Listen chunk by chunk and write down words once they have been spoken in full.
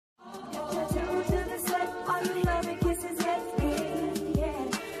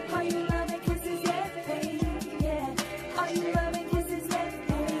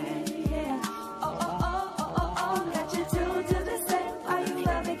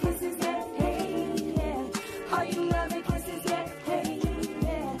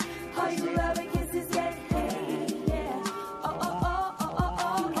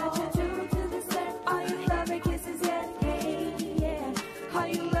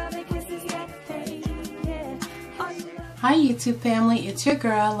Hi YouTube family, it's your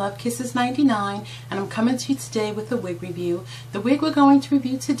girl Love Kisses 99 and I'm coming to you today with a wig review. The wig we're going to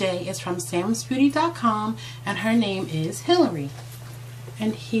review today is from samsbeauty.com and her name is Hilary.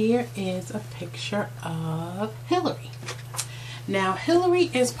 And here is a picture of Hilary. Now Hilary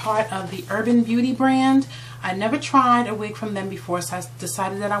is part of the Urban Beauty brand. I never tried a wig from them before, so I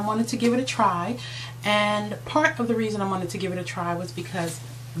decided that I wanted to give it a try. And part of the reason I wanted to give it a try was because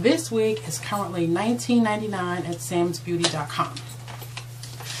this wig is currently $19.99 at samsbeauty.com.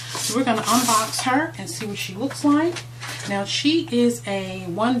 So we're going to unbox her and see what she looks like. Now she is a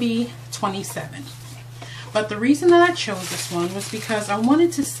 1B27. But the reason that I chose this one was because I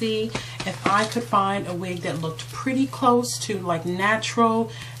wanted to see if I could find a wig that looked pretty close to like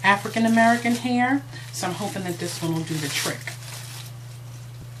natural African American hair. So I'm hoping that this one will do the trick.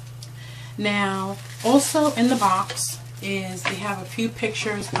 Now also in the box is they have a few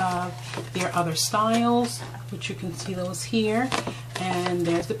pictures of their other styles, which you can see those here. And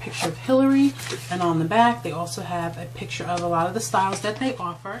there's the picture of Hilary, and on the back they also have a picture of a lot of the styles that they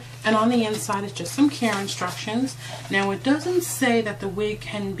offer. And on the inside is just some care instructions. Now it doesn't say that the wig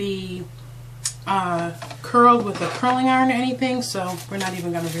can be curled with a curling iron or anything, so we're not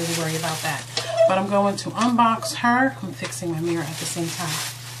even going to really worry about that. But I'm going to unbox her. I'm fixing my mirror at the same time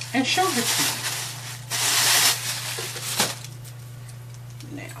and show her to you.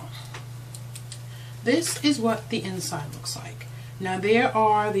 This is what the inside looks like. Now there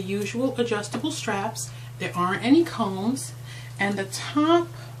are the usual adjustable straps. There aren't any combs, and the top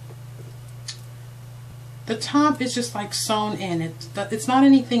is just like sewn in. It's not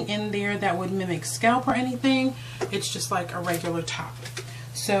anything in there that would mimic scalp or anything. It's just like a regular top.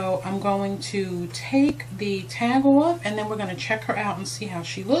 So I'm going to take the tag off, and then we're going to check her out and see how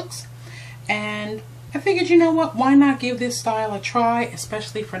she looks. And I figured, you know what, why not give this style a try,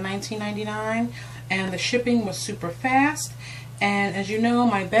 especially for $19.99. And the shipping was super fast. And as you know,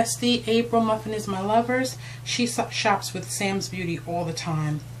 my bestie April, Muffin is my lovers, she shops with Sam's Beauty all the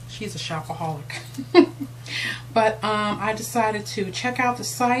time. She's a shopaholic. But I decided to check out the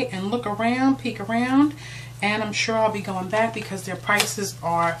site and look around, peek around, and I'm sure I'll be going back because their prices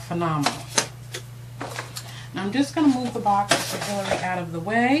are phenomenal. Now I'm just going to move the box for Hilary out of the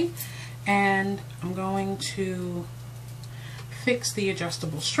way, and I'm going to fix the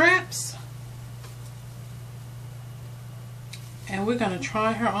adjustable straps. And we're going to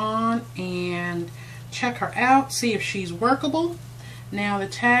try her on and check her out, see if she's workable. Now the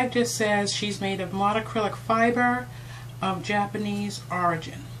tag just says she's made of monocrylic fiber of Japanese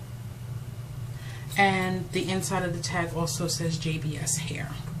origin. And the inside of the tag also says JBS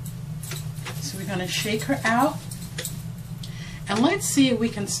hair. So we're going to shake her out. And let's see if we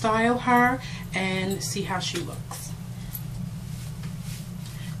can style her and see how she looks.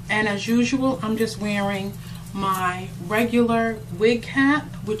 And as usual, I'm just wearing my regular wig cap,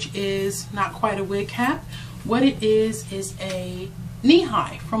 which is not quite a wig cap. What it is a knee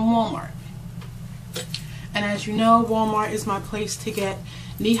high from Walmart. And as you know, Walmart is my place to get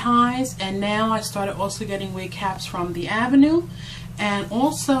knee highs, and now I started also getting wig caps from the Avenue. And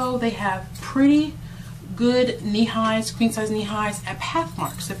also they have pretty good knee highs, queen size knee highs at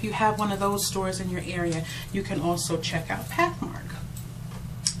Pathmark. So if you have one of those stores in your area, you can also check out Pathmark.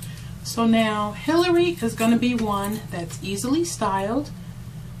 So now Hilary is going to be one that's easily styled.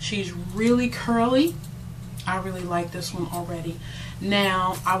 She's really curly. I really like this one already.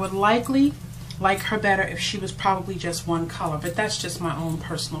 Now I would likely like her better if she was probably just one color, but that's just my own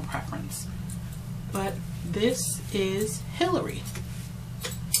personal preference. But this is Hilary.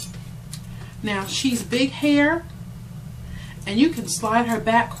 Now she's big hair, and you can slide her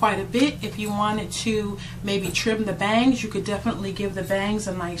back quite a bit. If you wanted to maybe trim the bangs, you could definitely give the bangs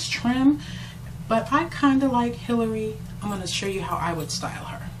a nice trim. But I kind of like Hilary. I'm going to show you how I would style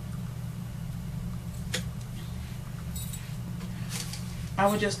her. I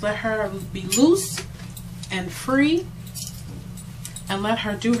would just let her be loose and free and let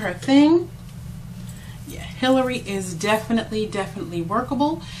her do her thing. Yeah, Hilary is definitely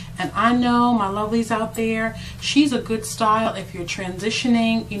workable, and I know my lovelies out there, she's a good style if you're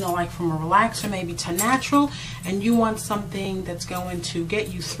transitioning, you know, like from a relaxer maybe to natural, and you want something that's going to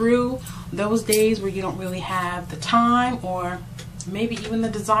get you through those days where you don't really have the time or maybe even the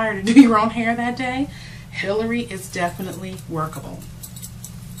desire to do your own hair that day. Hilary is definitely workable.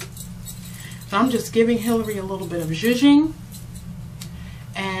 So I'm just giving Hilary a little bit of zhuzhing.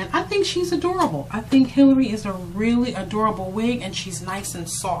 And I think she's adorable. I think Hilary is a really adorable wig, and she's nice and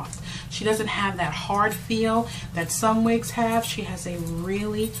soft. She doesn't have that hard feel that some wigs have. She has a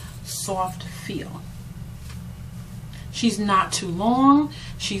really soft feel. She's not too long.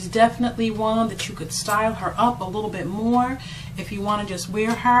 She's definitely one that you could style her up a little bit more if you want to just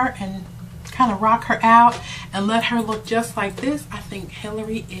wear her and kind of rock her out and let her look just like this. I think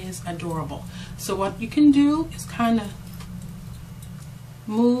Hilary is adorable. So what you can do is kind of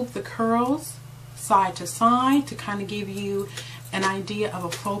move the curls side to side to kind of give you an idea of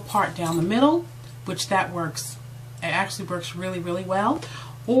a faux part down the middle, which that works. It actually works really, really well.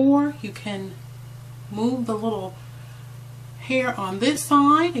 Or you can move the little hair on this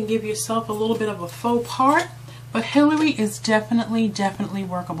side and give yourself a little bit of a faux part. But Hilary is definitely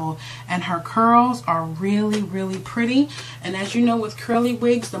workable, and her curls are really, really pretty. And as you know, with curly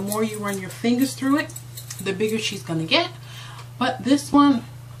wigs, the more you run your fingers through it, the bigger she's going to get. But this one,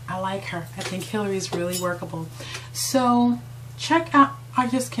 I like her. I think Hilary is really workable. So check out, I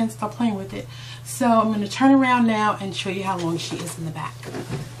just can't stop playing with it. So I'm going to turn around now and show you how long she is in the back.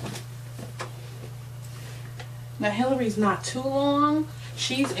 Now Hilary's not too long.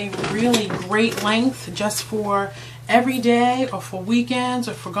 She's a really great length just for every day or for weekends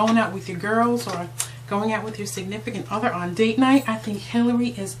or for going out with your girls or going out with your significant other on date night. I think Hilary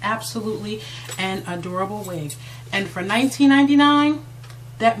is absolutely an adorable wig. And for $19.99,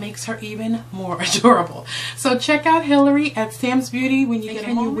 that makes her even more adorable. So check out Hilary at Sam's Beauty when you get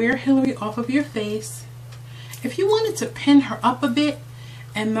home. You wear Hilary off of your face. If you wanted to pin her up a bit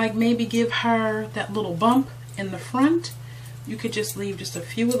and like maybe give her that little bump in the front, you could just leave just a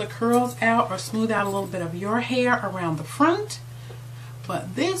few of the curls out or smooth out a little bit of your hair around the front.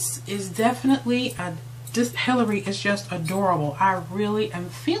 But this is definitely this Hilary is just adorable. I really am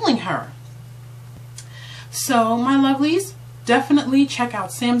feeling her. So my lovelies, definitely check out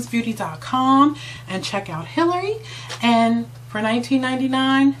samsbeauty.com and check out Hilary. And for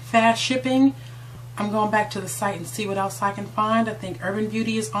 $19.99, fast shipping, I'm going back to the site and see what else I can find. I think Urban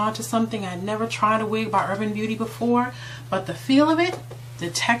Beauty is onto something. I'd never tried a wig by Urban Beauty before, but the feel of it, the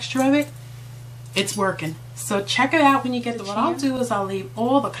texture of it, it's working. So check it out when you get it. What I'll do is I'll leave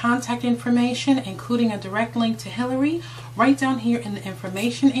all the contact information, including a direct link to Hilary, right down here in the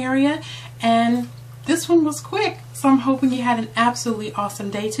information area. And this one was quick, so I'm hoping you had an absolutely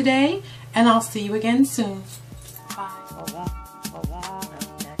awesome day today, and I'll see you again soon. Bye.